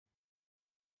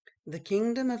The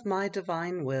Kingdom of My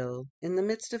Divine Will in the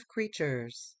Midst of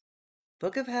Creatures,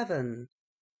 Book of Heaven,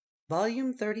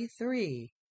 Volume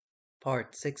 33,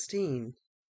 Part 16.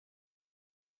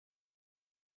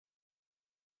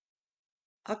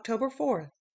 October 4th,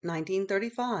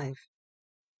 1935.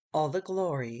 All the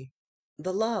glory,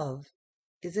 the love,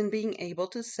 is in being able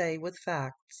to say with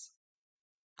facts,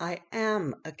 I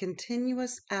am a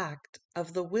continuous act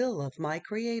of the will of my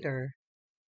Creator.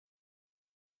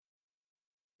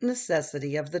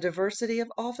 Necessity of the diversity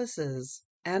of offices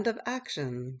and of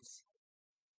actions.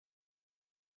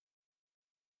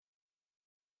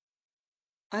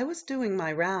 I was doing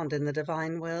my round in the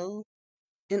divine will,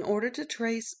 in order to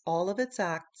trace all of its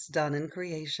acts done in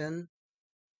creation,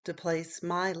 to place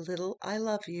my little I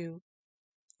love you,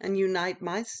 and unite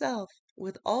myself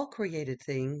with all created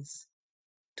things,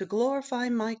 to glorify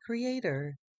my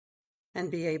Creator, and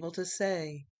be able to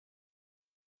say,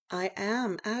 I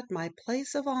am at my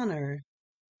place of honor.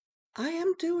 I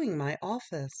am doing my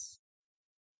office.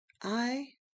 I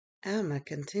am a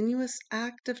continuous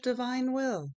act of divine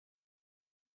will.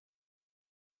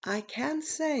 I can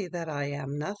say that I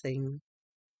am nothing.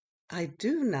 I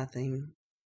do nothing.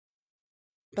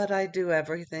 But I do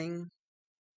everything,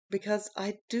 because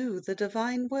I do the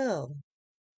divine will.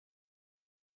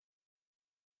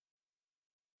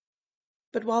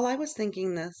 But while I was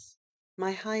thinking this,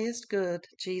 my highest good,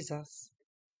 Jesus,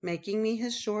 making me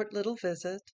his short little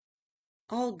visit,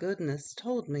 all goodness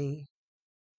told me,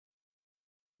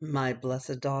 my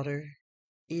blessed daughter,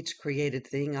 each created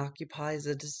thing occupies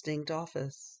a distinct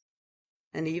office,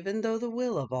 and even though the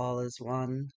will of all is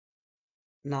one,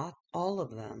 not all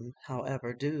of them,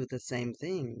 however, do the same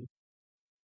thing.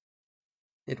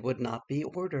 It would not be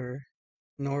order,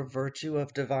 nor virtue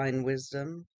of divine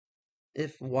wisdom,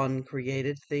 if one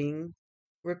created thing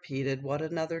repeated what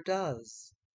another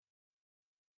does.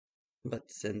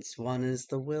 But since one is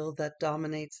the will that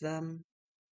dominates them,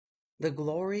 the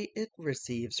glory it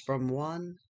receives from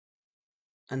one,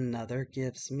 another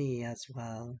gives me as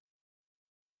well,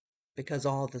 because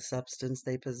all the substance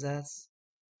they possess,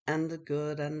 and the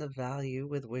good and the value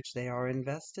with which they are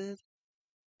invested,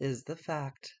 is the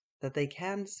fact that they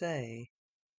can say,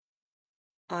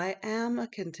 I am a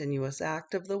continuous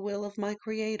act of the will of my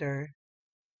Creator.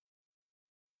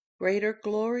 Greater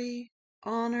glory,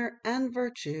 honor, and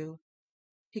virtue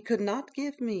he could not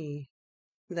give me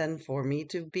than for me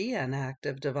to be an act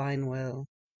of divine will.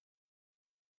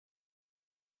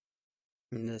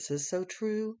 And this is so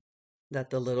true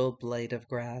that the little blade of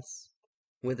grass,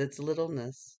 with its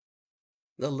littleness,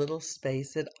 the little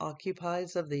space it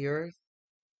occupies of the earth,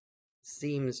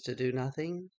 seems to do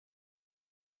nothing.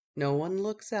 No one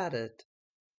looks at it.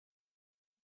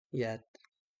 Yet,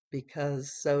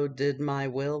 because so did my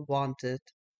will want it,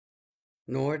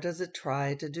 nor does it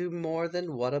try to do more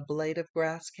than what a blade of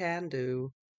grass can do.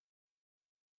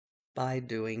 By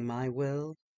doing my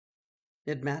will,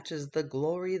 it matches the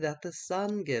glory that the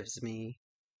sun gives me,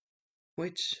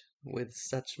 which with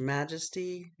such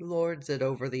majesty lords it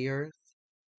over the earth,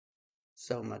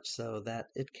 so much so that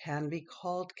it can be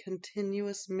called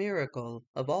continuous miracle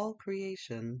of all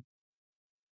creation.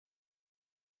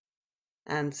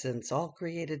 And since all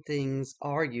created things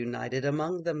are united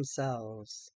among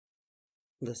themselves,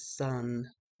 the sun,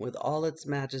 with all its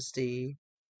majesty,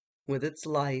 with its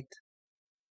light,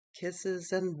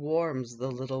 kisses and warms the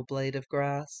little blade of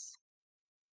grass.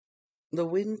 The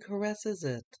wind caresses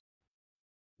it.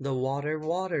 The water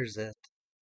waters it.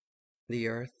 The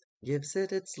earth gives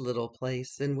it its little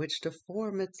place in which to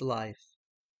form its life.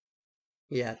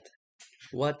 Yet,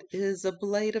 what is a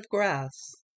blade of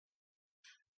grass?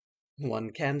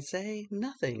 One can say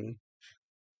nothing.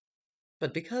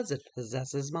 But because it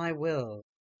possesses my will,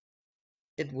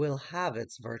 it will have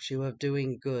its virtue of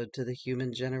doing good to the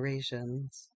human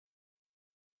generations.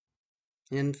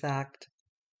 In fact,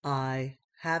 I,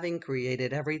 having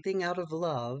created everything out of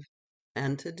love,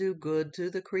 and to do good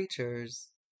to the creatures,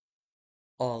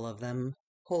 all of them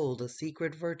hold a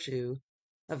secret virtue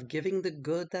of giving the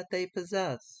good that they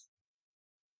possess.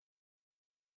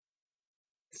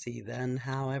 See then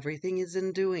how everything is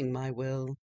in doing my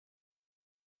will.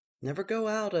 Never go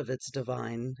out of its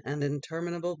divine and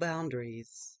interminable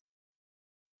boundaries.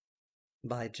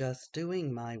 By just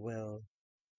doing my will,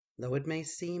 though it may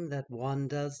seem that one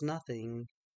does nothing,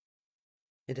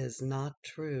 it is not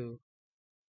true.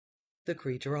 The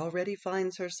creature already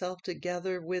finds herself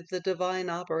together with the divine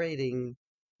operating,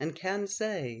 and can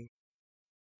say,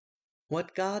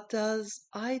 what God does,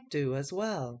 I do as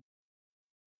well.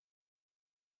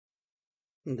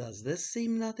 Does this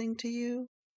seem nothing to you?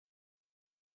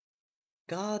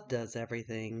 God does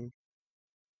everything,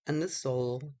 and the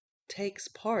soul, takes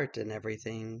part in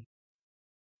everything.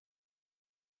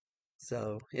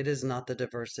 So it is not the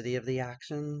diversity of the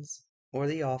actions or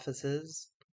the offices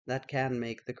that can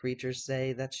make the creature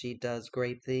say that she does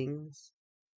great things,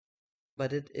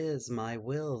 but it is my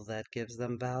will that gives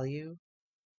them value.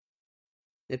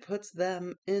 It puts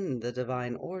them in the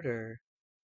divine order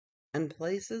and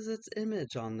places its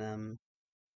image on them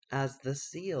as the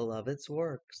seal of its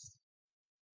works.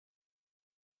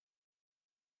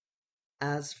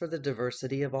 As for the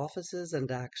diversity of offices and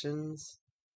actions,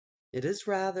 it is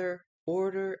rather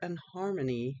order and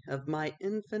harmony of my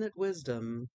infinite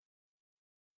wisdom.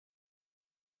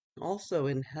 Also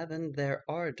in heaven there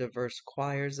are diverse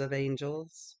choirs of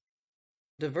angels,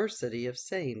 diversity of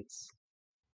saints.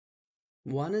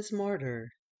 One is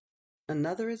martyr,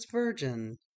 another is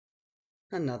virgin,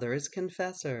 another is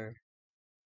confessor.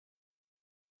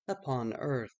 Upon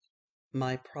earth,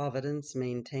 my providence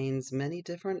maintains many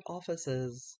different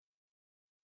offices.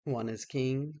 One is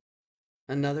king,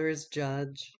 another is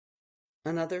judge,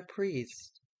 another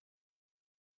priest.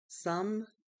 Some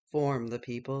form the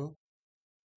people,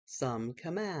 some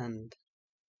command,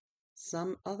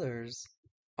 some others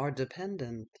are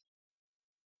dependent.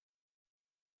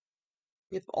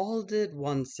 If all did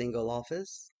one single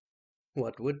office,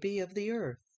 what would be of the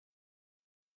earth?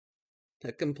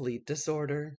 A complete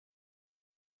disorder.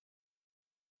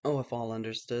 Oh, if all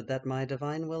understood that my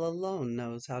divine will alone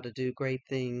knows how to do great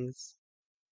things,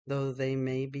 though they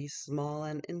may be small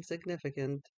and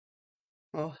insignificant,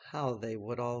 oh, how they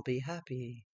would all be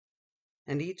happy,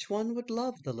 and each one would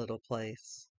love the little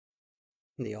place,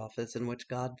 the office in which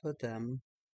God put them.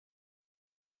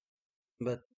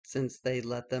 But since they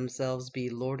let themselves be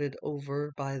lorded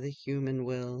over by the human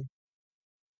will,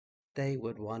 they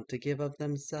would want to give of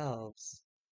themselves,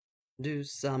 do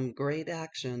some great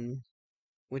action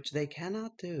which they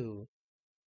cannot do,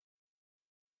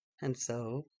 and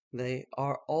so they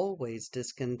are always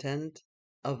discontent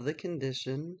of the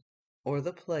condition or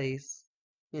the place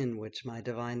in which my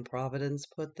divine providence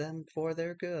put them for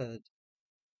their good.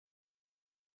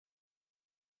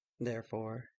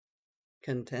 Therefore,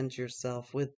 content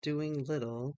yourself with doing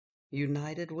little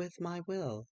united with my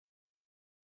will,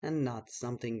 and not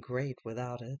something great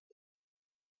without it.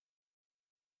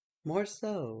 More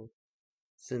so,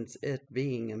 since it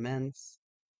being immense,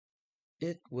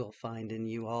 it will find in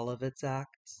you all of its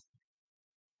acts,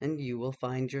 and you will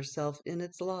find yourself in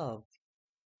its love,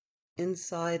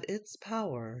 inside its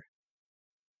power,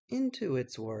 into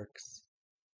its works,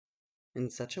 in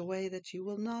such a way that you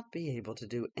will not be able to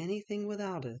do anything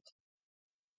without it,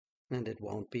 and it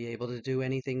won't be able to do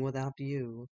anything without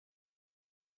you.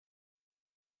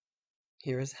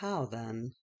 Here is how,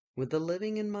 then, with the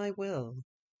living in my will,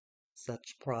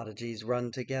 such prodigies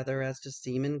run together as to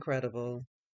seem incredible.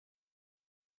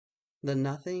 The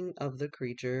nothing of the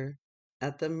creature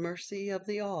at the mercy of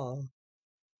the all,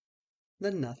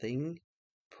 the nothing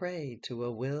prey to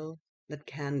a will that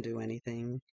can do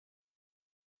anything.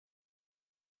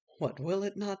 What will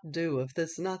it not do of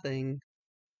this nothing?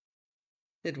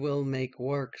 It will make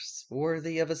works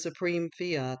worthy of a supreme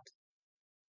fiat.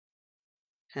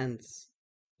 Hence,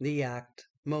 the act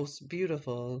most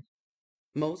beautiful,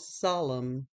 most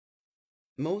solemn,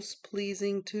 most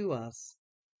pleasing to us,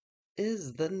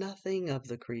 is the nothing of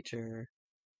the creature,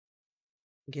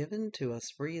 given to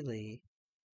us freely,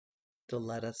 to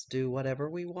let us do whatever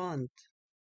we want.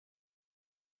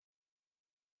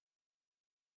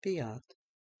 Fiat.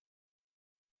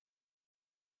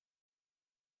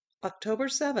 October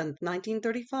 7th,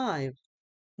 1935.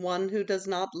 One who does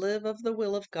not live of the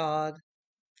will of God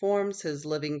forms his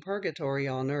living purgatory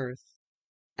on earth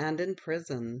and in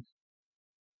prison.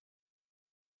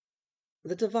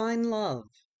 The divine love.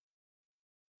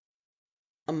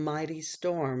 A mighty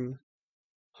storm.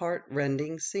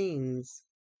 Heart-rending scenes.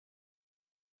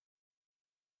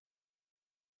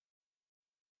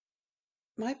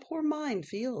 My poor mind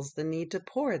feels the need to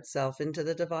pour itself into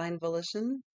the divine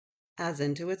volition as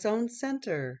into its own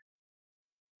center,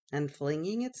 and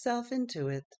flinging itself into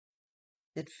it,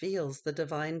 it feels the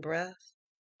divine breath,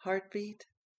 heartbeat,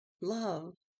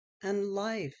 love, and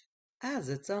life as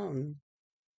its own.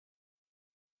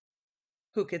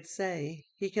 Who could say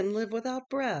he can live without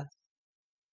breath,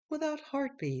 without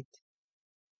heartbeat?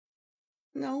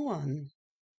 No one.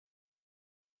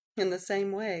 In the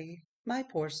same way, my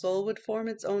poor soul would form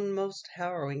its own most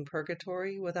harrowing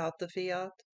purgatory without the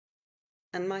fiat,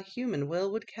 and my human will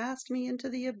would cast me into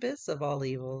the abyss of all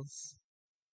evils.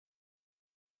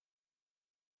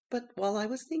 But while I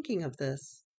was thinking of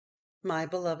this, my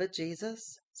beloved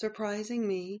Jesus, surprising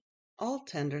me, all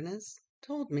tenderness,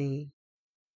 told me,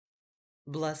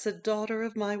 "Blessed daughter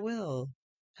of my will,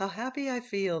 How happy I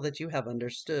feel that you have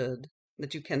understood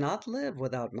that you cannot live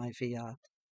without my fiat.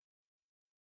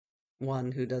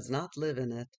 One who does not live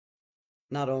in it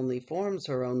not only forms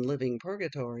her own living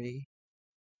purgatory,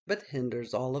 but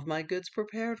hinders all of my goods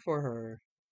prepared for her.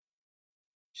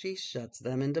 She shuts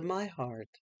them into my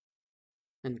heart,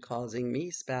 and causing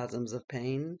me spasms of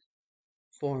pain,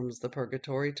 forms the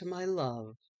purgatory to my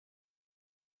love.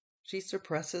 She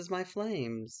suppresses my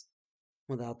flames,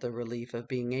 without the relief of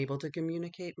being able to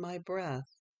communicate my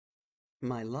breath,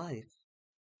 my life.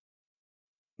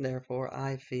 Therefore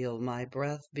I feel my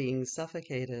breath being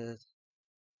suffocated,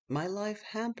 my life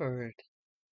hampered,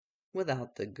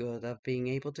 without the good of being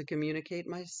able to communicate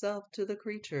myself to the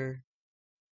creature.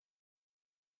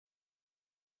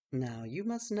 Now you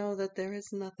must know that there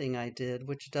is nothing I did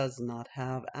which does not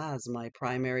have as my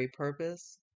primary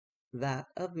purpose that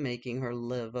of making her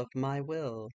live of my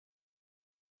will.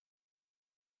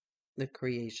 The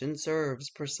creation serves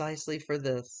precisely for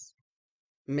this,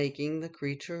 making the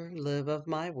creature live of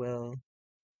my will.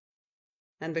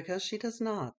 And because she does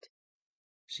not,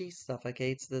 she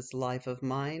suffocates this life of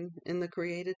mine in the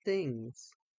created things.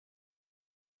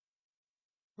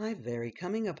 My very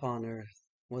coming upon earth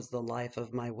was the life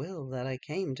of my will that I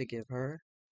came to give her.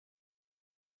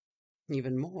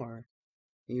 Even more,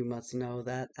 you must know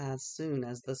that as soon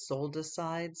as the soul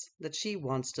decides that she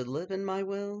wants to live in my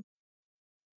will,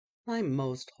 my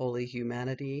most holy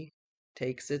humanity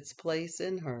takes its place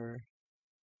in her.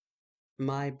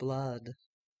 My blood,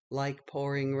 like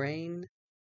pouring rain,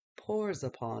 pours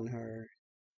upon her.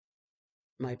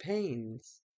 My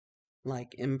pains,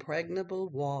 like impregnable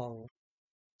wall,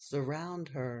 surround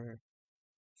her,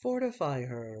 fortify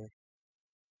her,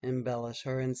 embellish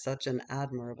her in such an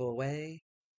admirable way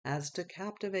as to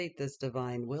captivate this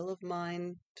divine will of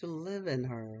mine to live in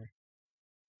her.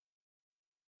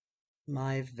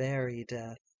 My very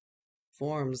death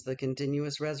forms the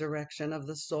continuous resurrection of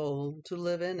the soul to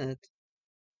live in it.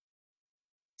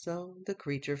 So the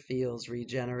creature feels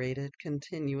regenerated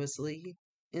continuously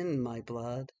in my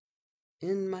blood,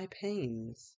 in my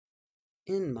pains,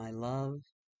 in my love,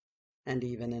 and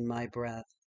even in my breath,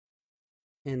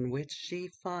 in which she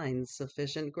finds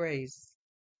sufficient grace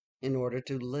in order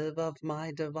to live of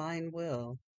my divine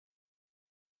will.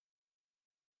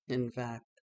 In fact,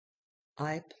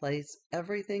 I place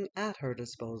everything at her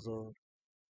disposal.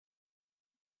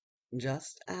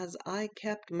 Just as I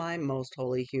kept my most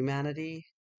holy humanity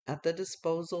at the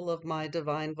disposal of my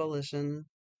divine volition,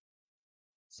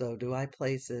 so do I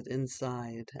place it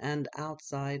inside and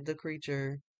outside the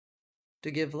creature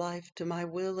to give life to my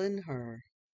will in her.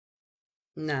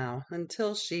 Now,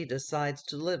 until she decides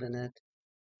to live in it,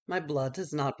 my blood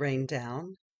does not rain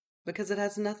down, because it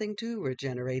has nothing to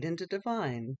regenerate into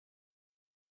divine.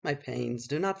 My pains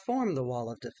do not form the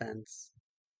wall of defense,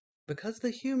 because the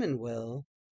human will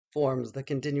forms the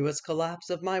continuous collapse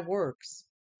of my works,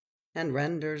 and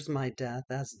renders my death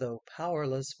as though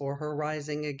powerless for her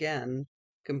rising again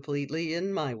completely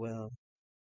in my will.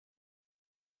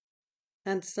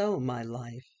 And so my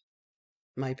life,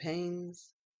 my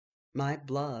pains, my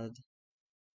blood,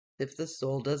 if the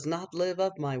soul does not live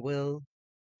of my will,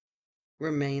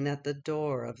 remain at the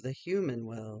door of the human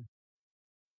will,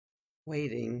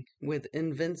 waiting with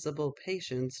invincible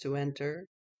patience to enter,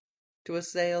 to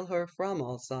assail her from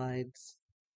all sides,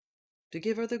 to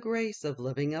give her the grace of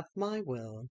living of my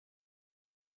will.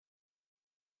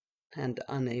 And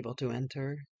unable to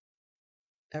enter,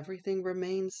 everything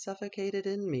remains suffocated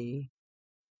in me,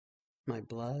 my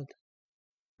blood,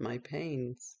 my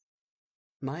pains,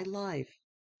 my life.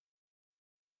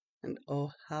 And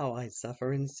oh, how I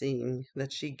suffer in seeing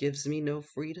that she gives me no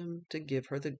freedom to give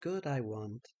her the good I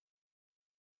want.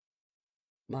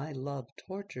 My love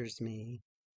tortures me.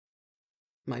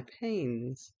 My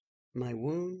pains, my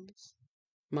wounds,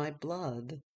 my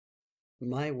blood,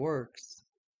 my works,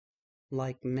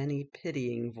 like many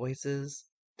pitying voices,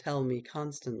 tell me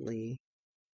constantly,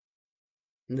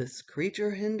 this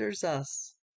creature hinders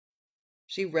us.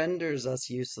 She renders us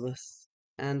useless,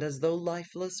 and as though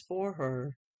lifeless for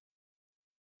her,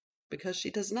 because she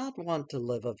does not want to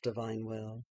live of divine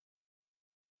will.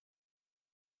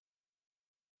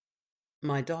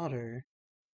 My daughter,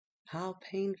 how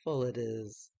painful it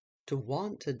is to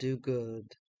want to do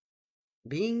good,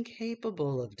 being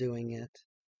capable of doing it,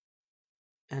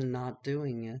 and not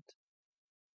doing it.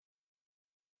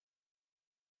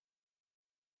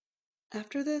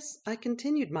 After this, I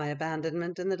continued my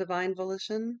abandonment in the divine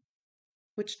volition,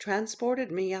 which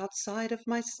transported me outside of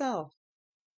myself.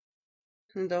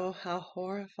 And oh, how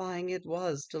horrifying it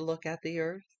was to look at the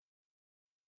earth!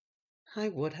 I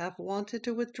would have wanted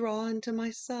to withdraw into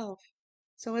myself,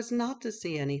 so as not to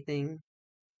see anything,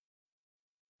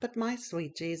 But my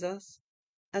sweet Jesus,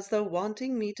 as though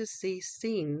wanting me to see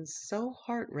scenes so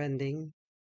heart-rending,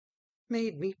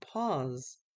 made me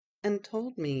pause and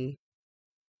told me,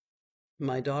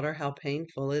 "My daughter, how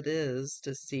painful it is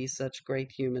to see such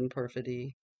great human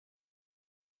perfidy,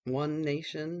 one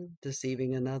nation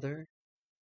deceiving another,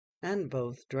 and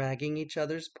both dragging each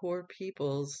other's poor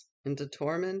peoples into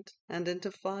torment and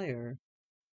into fire.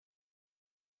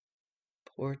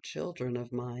 Poor children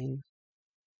of mine,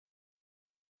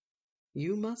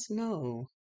 you must know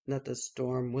that the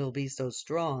storm will be so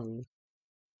strong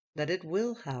that it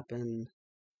will happen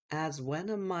as when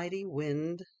a mighty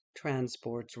wind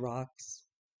transports rocks,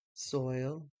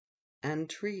 soil, and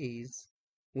trees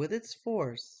with its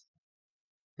force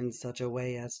in such a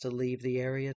way as to leave the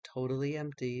area totally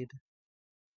emptied,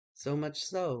 so much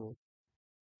so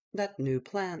that new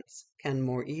plants can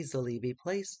more easily be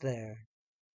placed there.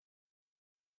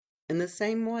 In the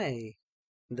same way,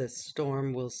 this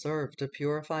storm will serve to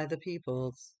purify the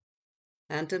peoples,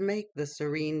 and to make the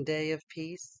serene day of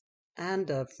peace and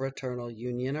of fraternal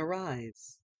union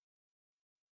arise.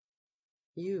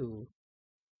 You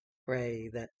pray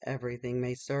that everything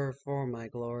may serve for my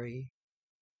glory,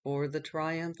 for the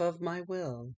triumph of my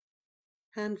will,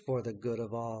 and for the good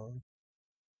of all.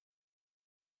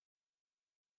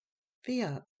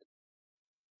 Fiat.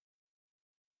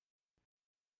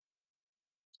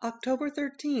 October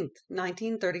 13th,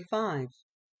 1935.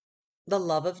 The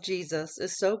love of Jesus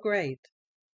is so great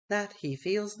that he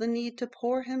feels the need to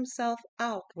pour himself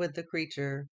out with the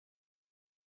creature.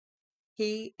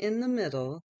 He in the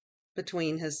middle,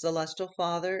 between his celestial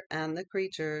Father and the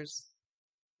creatures,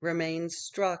 remains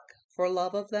struck for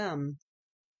love of them.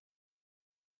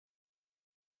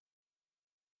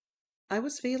 I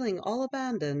was feeling all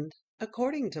abandoned,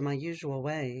 according to my usual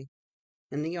way,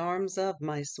 in the arms of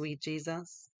my sweet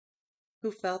Jesus,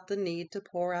 who felt the need to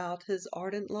pour out his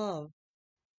ardent love.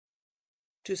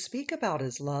 To speak about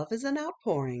his love is an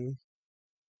outpouring.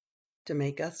 To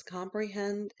make us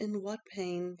comprehend in what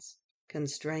pains,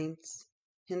 constraints,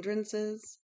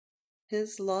 hindrances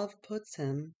his love puts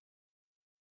him,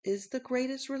 is the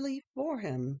greatest relief for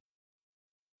him.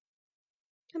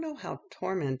 And oh, how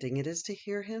tormenting it is to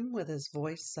hear him with his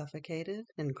voice suffocated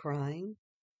and crying,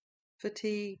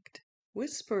 fatigued,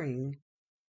 whispering,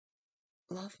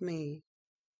 "Love me,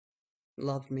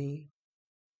 love me.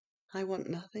 I want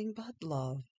nothing but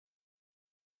love.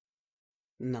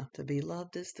 Not to be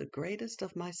loved is the greatest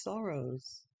of my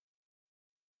sorrows.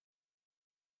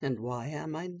 And why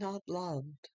am I not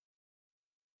loved?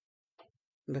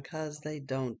 Because they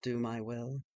don't do my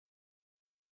will.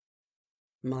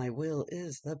 My will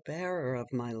is the bearer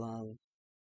of my love,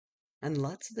 and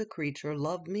lets the creature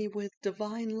love me with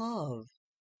divine love.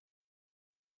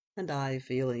 And I,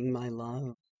 feeling my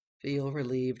love, feel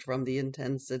relieved from the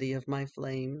intensity of my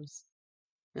flames,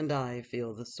 and I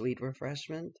feel the sweet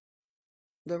refreshment,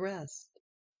 the rest,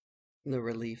 the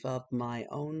relief of my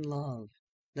own love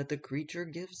that the creature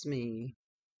gives me.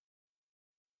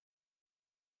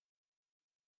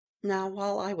 Now,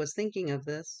 while I was thinking of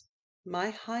this, my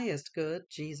highest good,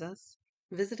 Jesus,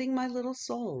 visiting my little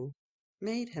soul,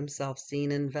 made himself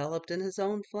seen enveloped in his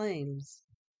own flames,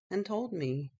 and told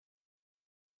me,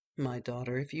 "My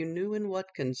daughter, if you knew in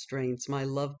what constraints my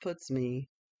love puts me,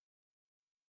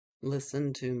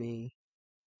 listen to me.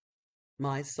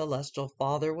 My celestial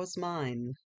Father was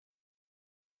mine.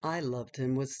 I loved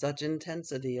him with such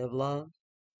intensity of love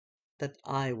that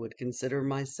I would consider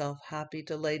myself happy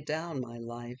to lay down my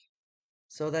life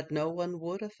so that no one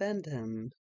would offend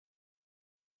him.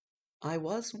 I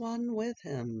was one with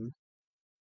him,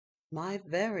 my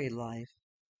very life.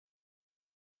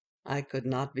 I could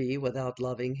not be without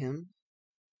loving him,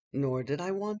 nor did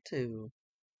I want to.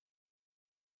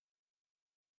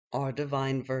 Our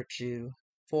divine virtue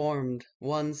formed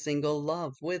one single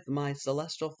love with my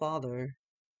celestial Father.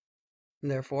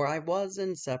 Therefore I was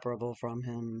inseparable from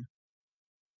him.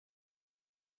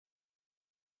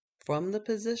 From the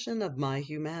position of my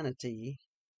humanity,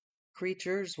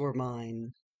 creatures were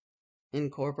mine,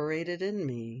 incorporated in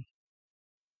me.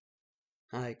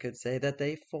 I could say that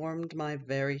they formed my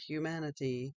very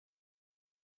humanity.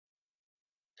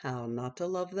 How not to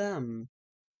love them?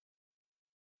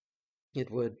 It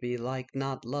would be like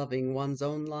not loving one's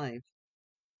own life.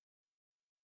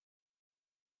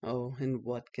 Oh, in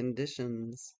what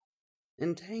conditions,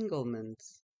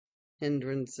 entanglements,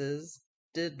 hindrances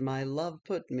did my love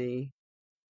put me!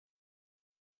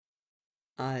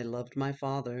 I loved my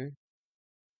father.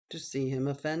 To see him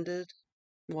offended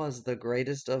was the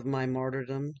greatest of my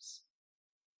martyrdoms.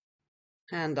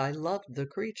 And I loved the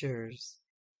creatures.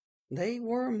 They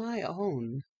were my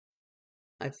own.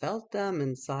 I felt them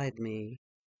inside me,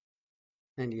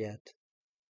 And yet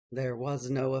there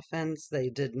was no offense they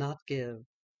did not give,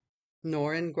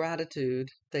 nor ingratitude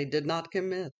they did not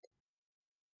commit.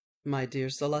 My dear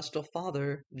celestial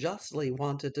father justly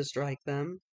wanted to strike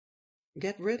them,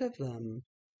 get rid of them,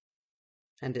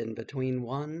 and in between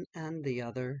one and the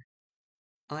other,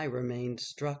 I remained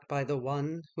struck by the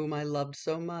one whom I loved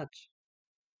so much,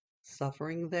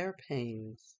 suffering their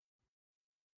pains,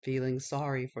 feeling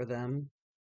sorry for them.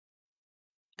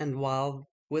 And while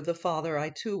with the father I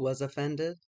too was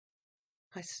offended,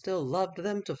 I still loved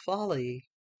them to folly,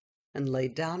 and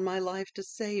laid down my life to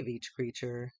save each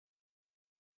creature.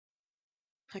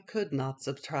 I could not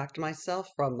subtract myself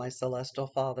from my celestial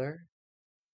father,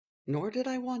 nor did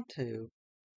I want to,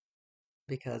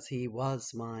 because he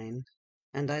was mine,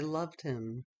 and I loved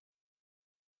him.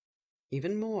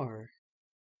 Even more,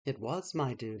 it was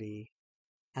my duty,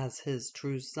 as his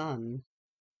true son,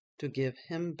 to give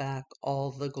him back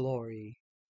all the glory,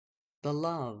 the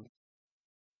love,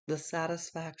 the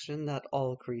satisfaction that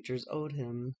all creatures owed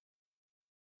him.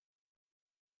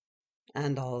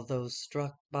 And although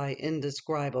struck by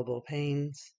indescribable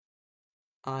pains,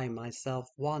 I myself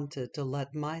wanted to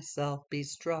let myself be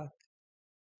struck,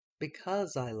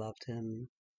 because I loved him,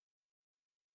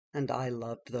 and I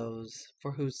loved those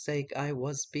for whose sake I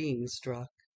was being struck.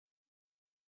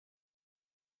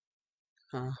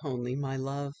 Only my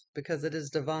love, because it is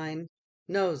divine,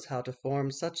 knows how to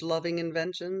form such loving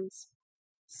inventions,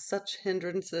 such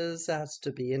hindrances as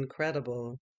to be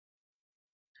incredible,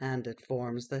 and it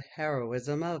forms the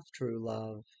heroism of true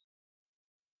love.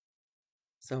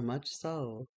 So much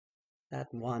so that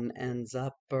one ends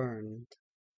up burned,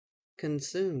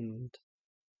 consumed,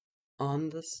 on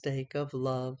the stake of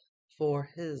love for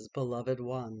his beloved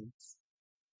ones,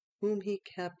 whom he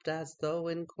kept as though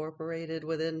incorporated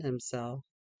within himself,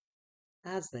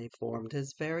 as they formed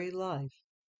his very life.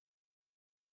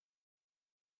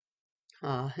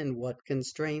 In what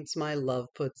constraints my love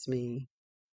puts me!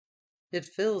 It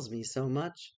fills me so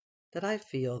much that I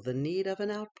feel the need of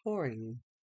an outpouring,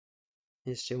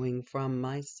 issuing from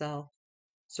myself,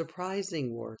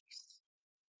 surprising works,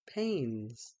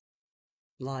 pains,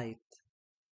 light,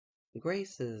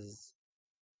 graces,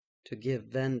 to give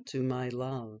vent to my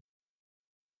love.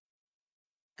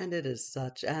 And it is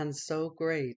such and so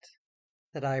great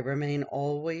that I remain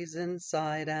always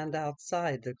inside and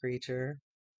outside the creature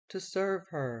to serve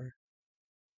her.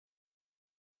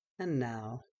 And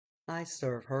now I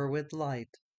serve her with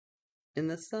light in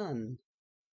the sun,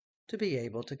 to be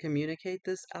able to communicate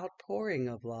this outpouring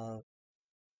of love.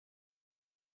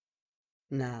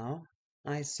 Now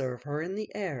I serve her in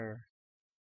the air,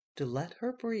 to let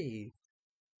her breathe.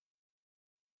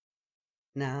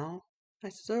 Now I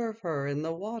serve her in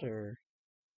the water,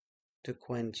 to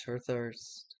quench her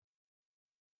thirst.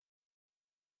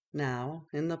 Now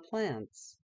in the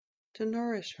plants, to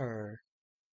nourish her.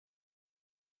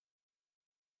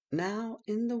 Now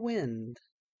in the wind,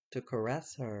 to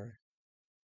caress her.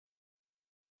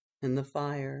 In the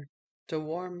fire, to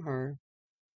warm her.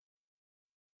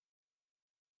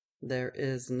 There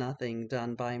is nothing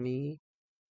done by me,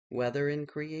 whether in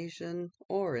creation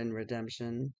or in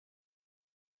redemption,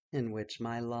 in which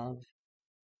my love,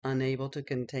 unable to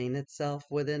contain itself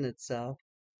within itself,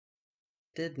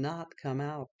 did not come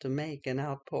out to make an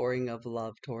outpouring of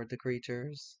love toward the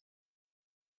creatures.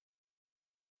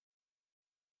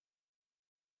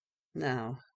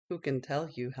 Now, who can tell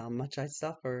you how much I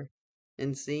suffer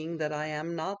in seeing that I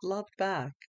am not loved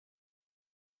back?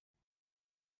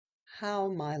 How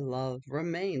my love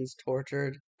remains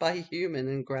tortured by human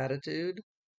ingratitude?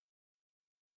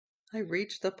 I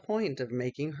reach the point of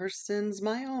making her sins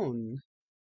my own,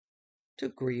 to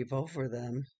grieve over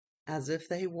them as if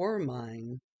they were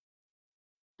mine,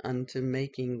 unto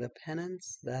making the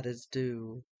penance that is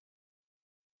due.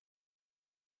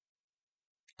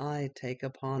 I take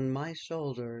upon my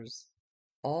shoulders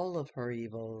all of her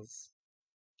evils,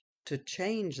 to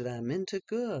change them into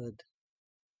good.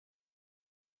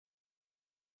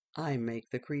 I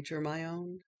make the creature my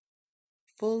own,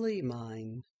 fully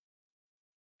mine,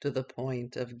 to the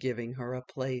point of giving her a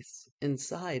place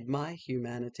inside my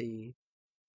humanity,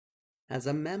 as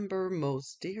a member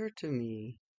most dear to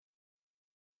me.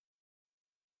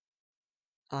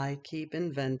 I keep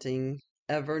inventing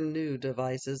ever new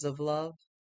devices of love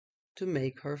to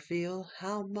make her feel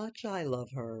how much I love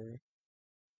her.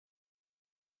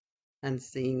 And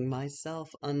seeing myself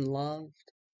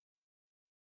unloved,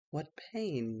 what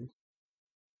pain,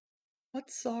 what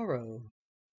sorrow!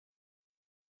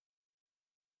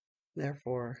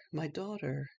 Therefore, my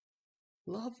daughter,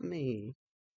 love me,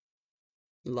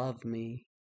 love me.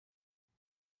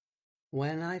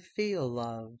 When I feel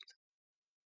loved,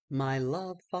 my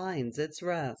love finds its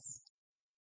rest,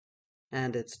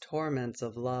 and its torments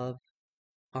of love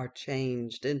are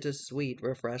changed into sweet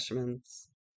refreshments.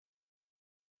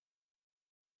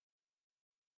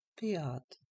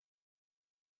 Fiat.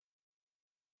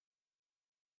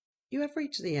 You have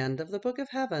reached the end of the Book of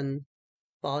Heaven,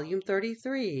 Volume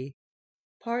 33,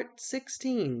 Part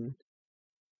 16.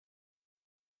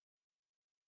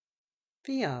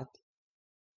 Fiat.